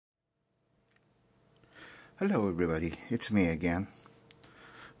Hello everybody, it's me again.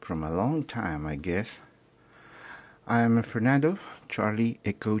 From a long time, I guess. I'm Fernando, Charlie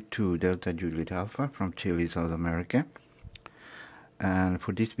Echo 2 Delta Juliet Alpha from Chile, South America. And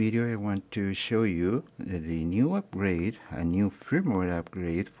for this video I want to show you the new upgrade, a new firmware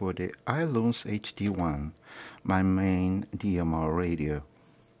upgrade for the Ailunce HD1, my main DMR radio.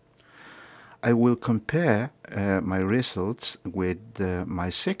 I will compare my results with my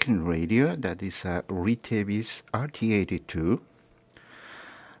second radio, that is a Retevis RT82.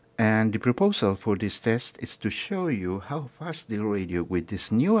 And the proposal for this test is to show you how fast the radio with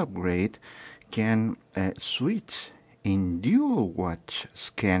this new upgrade can switch in dual watch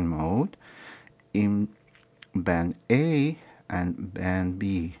scan mode in band A and band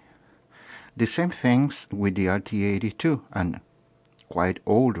B. The same things with the RT82, and quite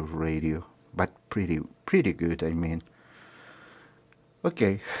older radio, but pretty good, I mean.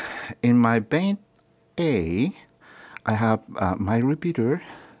 Okay, in my band A, I have my repeater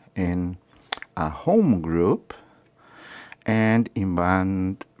in a home group, and in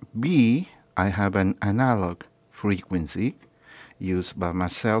band B, I have an analog frequency used by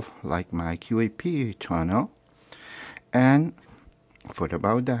myself, like my QAP channel, and for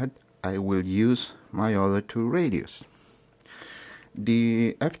about that, I will use my other two radios.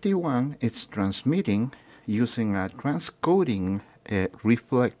 The FT1 is transmitting using a transcoding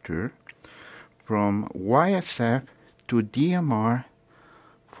reflector from YSF to DMR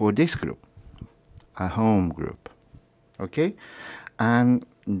for this group, a home group, okay? And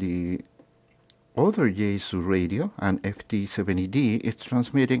the other Yaesu radio, an FT70D, is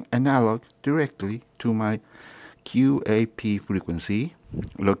transmitting analog directly to my QAP frequency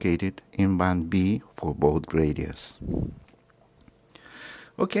located in band B for both radios.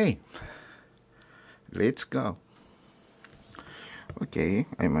 Okay, let's go. Okay,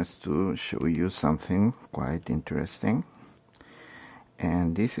 I must show you something quite interesting.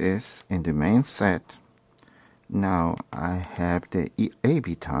 And this is in the main set. Now I have the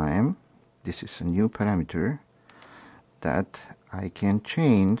AB time. This is a new parameter that I can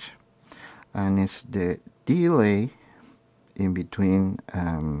change, and it's the delay in between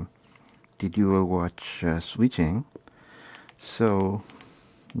the dual watch switching. So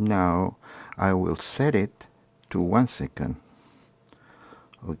now I will set it to 1 second.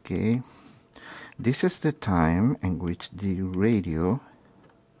 Okay, this is the time in which the radio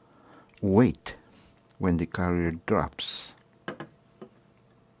wait when the carrier drops.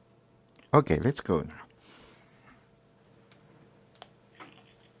 Okay, let's go now.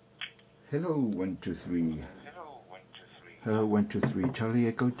 Hello 1 2 3. Hello 1 2 3. Charlie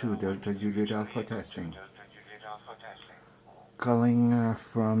Echo 2 Delta Juliet Alpha testing. Calling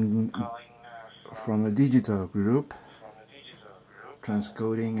from a digital group,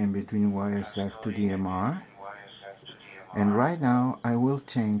 transcoding in between YSF to DMR, and right now I will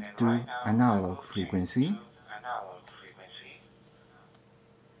change to analog frequency.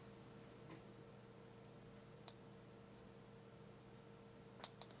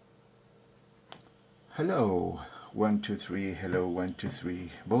 Hello 1 2 3. Hello 1 2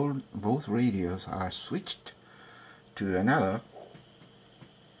 3. Both radios are switched to analog.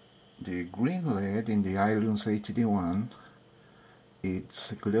 The green LED in the Ailunce HD1,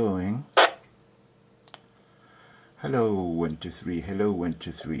 it's glowing. Hello 1 2 3. Hello 1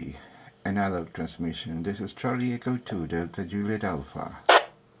 2 3. Analog transmission. This is Charlie Echo 2 Delta Juliet Alpha.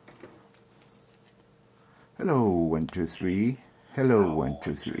 Hello 1 2 3. Hello 1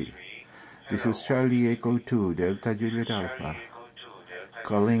 2 3. This is Charlie Echo 2 Delta Juliet Alpha.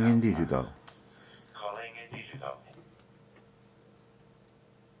 Calling in digital.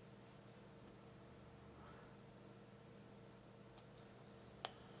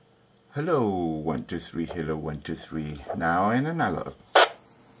 Hello 1 2 3. Hello 1 2 3. Now in analog.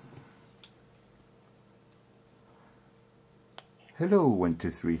 Hello 1 2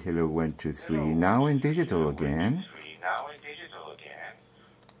 3. Hello 1 2 3. Now in digital again.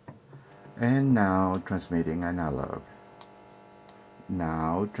 And now transmitting analog.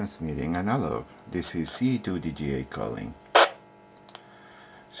 Now transmitting analog. This is C2DGA calling.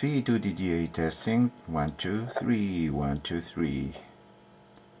 C2DGA testing. 1 2 3. 1 2 3.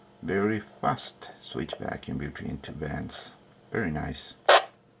 Very fast switch back in between two bands. Very nice.